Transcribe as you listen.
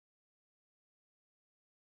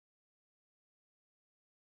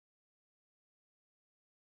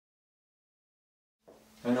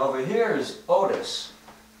And over here is Otis,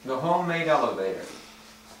 the homemade elevator.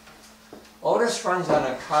 Otis runs on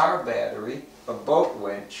a car battery, a boat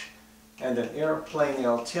winch, and an airplane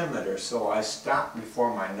altimeter, so I stop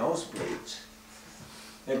before my nose bleeds.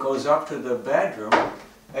 It goes up to the bedroom,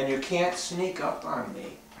 and you can't sneak up on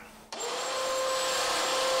me.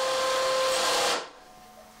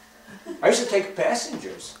 I used to take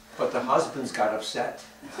passengers, but the husbands got upset.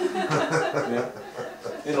 Yeah.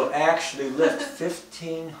 It'll actually lift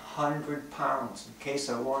 1,500 pounds in case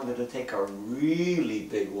I wanted to take a really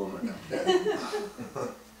big woman up there.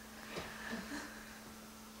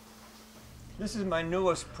 This is my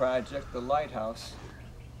newest project, the lighthouse.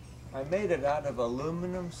 I made it out of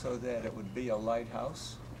aluminum so that it would be a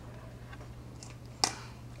lighthouse.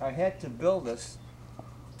 I had to build this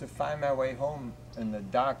to find my way home in the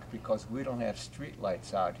dock because we don't have street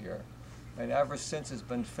lights out here. And ever since it's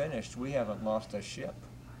been finished, we haven't lost a ship.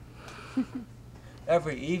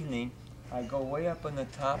 Every evening, I go way up on the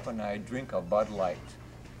top and I drink a Bud Light.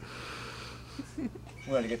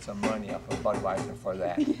 We ought to get some money off of Budweiser for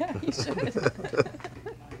that. Yeah, you should.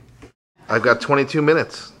 I've got 22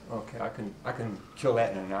 minutes. Okay, I can kill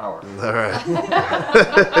that in an hour. All right.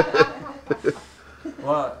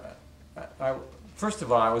 Well, first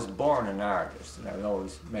of all, I was born an artist, and I was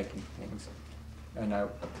always making things. And I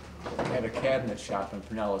had a cabinet shop in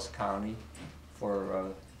Pinellas County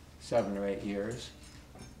for 7 or 8 years.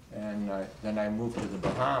 And then I moved to the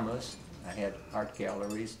Bahamas. I had art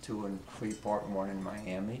galleries, 2 in Freeport and 1 in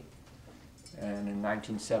Miami. And in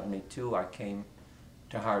 1972, I came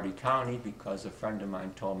to Hardy County because a friend of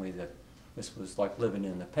mine told me that this was like living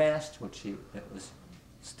in the past, which it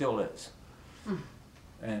still is.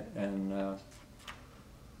 And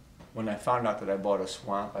when I found out that I bought a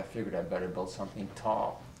swamp, I figured I better build something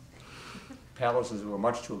tall. Palaces were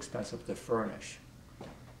much too expensive to furnish.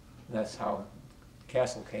 That's how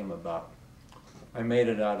Castle came about. I made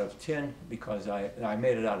it out of tin because I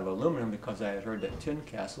made it out of aluminum because I had heard that tin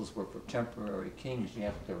castles were for temporary kings. You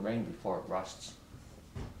have to rain before it rusts.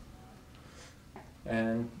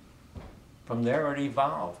 And from there it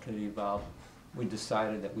evolved. We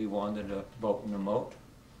decided that we wanted a boat in the moat.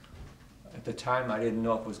 At the time I didn't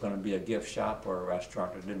know if it was going to be a gift shop or a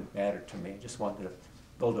restaurant. It didn't matter to me. I just wanted to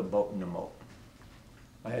build a boat in the moat.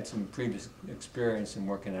 I had some previous experience in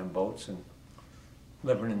working on boats, and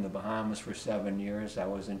living in the Bahamas for 7 years, I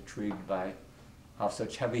was intrigued by how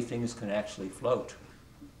such heavy things can actually float.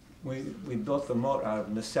 We built the moat out of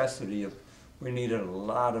necessity. We needed a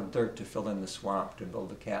lot of dirt to fill in the swamp to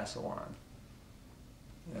build a castle on.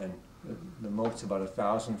 And the moat's about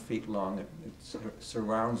 1,000 feet long. It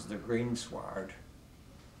surrounds the greensward,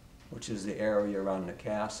 which is the area around the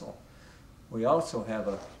castle. We also have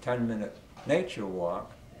a 10-minute nature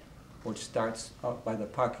walk, which starts out by the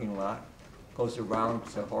parking lot, goes around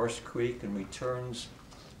to Horse Creek and returns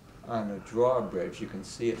on a drawbridge. You can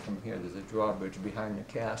see it from here. There's a drawbridge behind the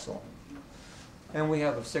castle. And we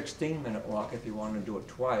have a 16-minute walk if you want to do it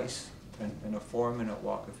twice, and a 4-minute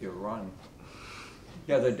walk if you run.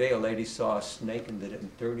 The other day a lady saw a snake and did it in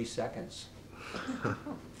 30 seconds.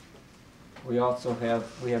 We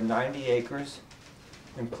have 90 acres,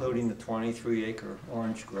 including the 23-acre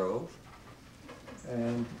orange grove.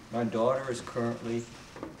 And my daughter is currently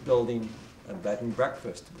building a bed and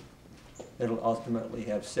breakfast. It'll ultimately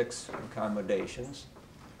have 6 accommodations,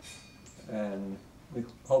 and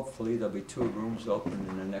hopefully there'll be 2 rooms open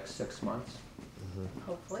in the next 6 months.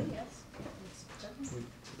 Hopefully, yes.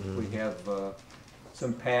 We have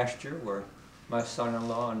some pasture where my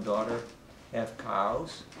son-in-law and daughter have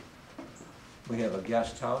cows. We have a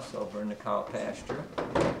guest house over in the cow pasture,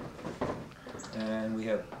 and we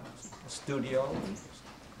have a studio and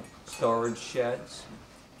storage sheds.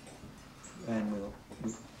 And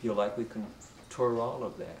we feel like we can tour all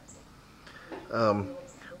of that.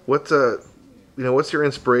 What's your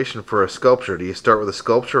inspiration for a sculpture? Do you start with a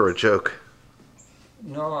sculpture or a joke?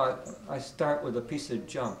 No, I start with a piece of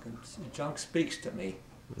junk. Junk speaks to me.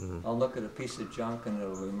 I'll look at a piece of junk and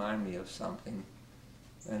it'll remind me of something.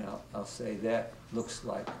 And I'll say, that looks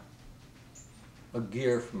like a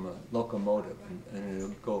gear from a locomotive, and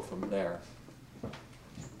it'll go from there.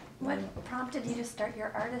 What prompted you to start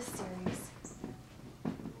your artist series?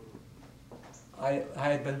 I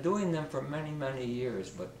had been doing them for many, many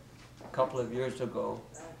years, but a couple of years ago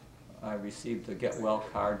I received a get well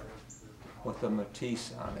card with a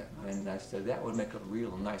Matisse on it, and I said that would make a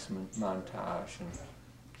real nice montage, and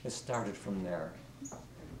it started from there.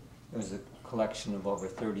 There's a collection of over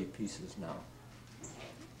 30 pieces now.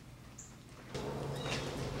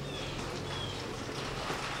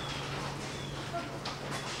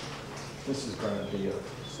 This is going to be a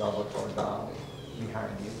Salvatore Dali.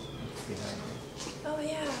 behind you. It's behind you. Oh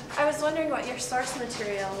yeah. I was wondering what your source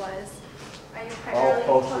material was. Are you primarily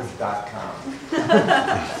Allposters.com.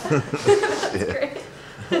 That's great.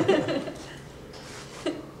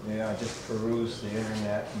 Yeah, I just peruse the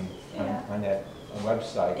internet and Yeah. on that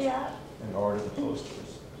website Yeah. and order the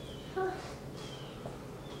posters. Huh.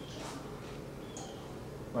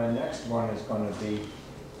 My next one is going to be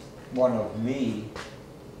one of me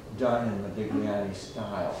done in the Modigliani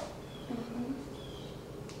style. Mhm.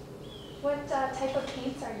 What type of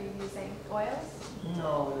paints are you using? Oils?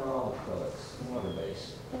 No, they're all acrylics,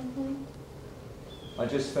 water-based. Mm-hmm. I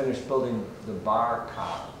just finished building the bar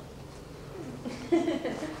top.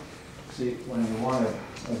 See, when you want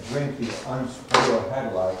a drink, you unscrew a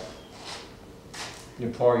headlight. You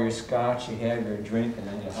pour your scotch, you have your drink, and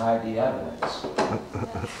then you hide the evidence.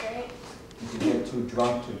 That's great. If you get too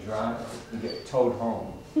drunk to drive, you get towed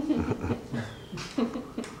home.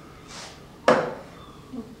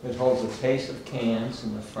 It holds a case of cans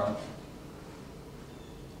in the front.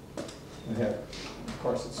 It has, of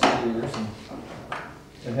course, it's steers, and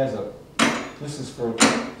it has a. This is for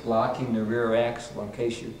locking the rear axle in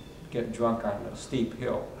case you get drunk on a steep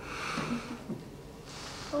hill.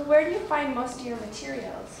 Well, where do you find most of your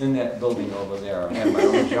materials? In that building over there, I have my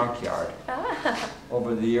own junkyard. Ah.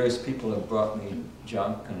 Over the years, people have brought me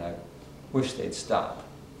junk, and I wish they'd stop.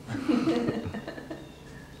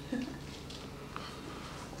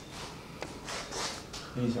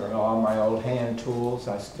 These are all my old hand tools.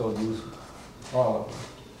 I still use all of them.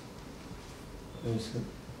 There's the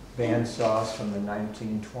band saws from the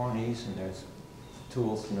 1920s, and there's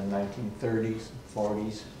tools from the 1930s and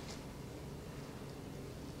 40s.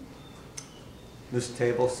 This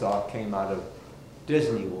table saw came out of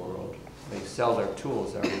Disney World. They sell their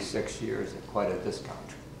tools every 6 years at quite a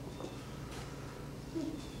discount.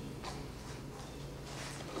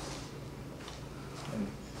 And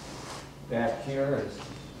back here is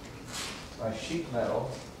my sheet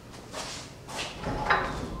metal.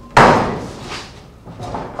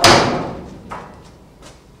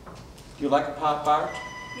 Do you like pop art?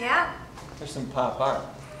 Yeah. There's some pop art.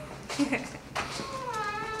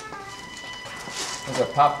 Those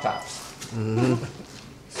are pop tops. Mm-hmm.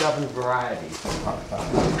 7 varieties of pop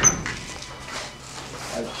tops.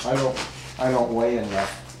 I don't weigh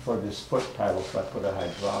enough for this foot pedal, so I put a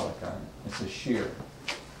hydraulic on it. It's a shear.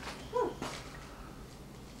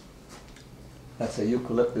 That's a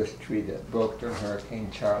eucalyptus tree that broke during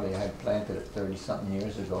Hurricane Charlie. I had planted it 30-something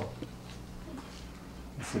years ago.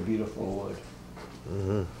 It's a beautiful wood.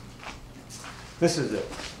 Mm-hmm. This is a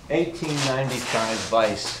 1895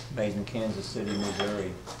 vise made in Kansas City,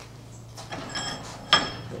 Missouri.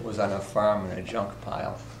 It was on a farm in a junk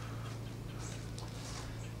pile.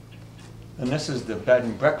 And this is the bed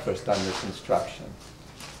and breakfast under construction.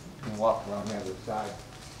 You can walk around the other side.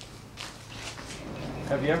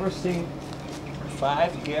 Have you ever seen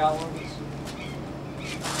 5 gallons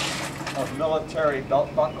of military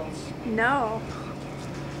belt buckles? No.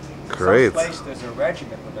 Great. Someplace there's a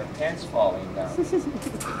regiment with their pants falling down.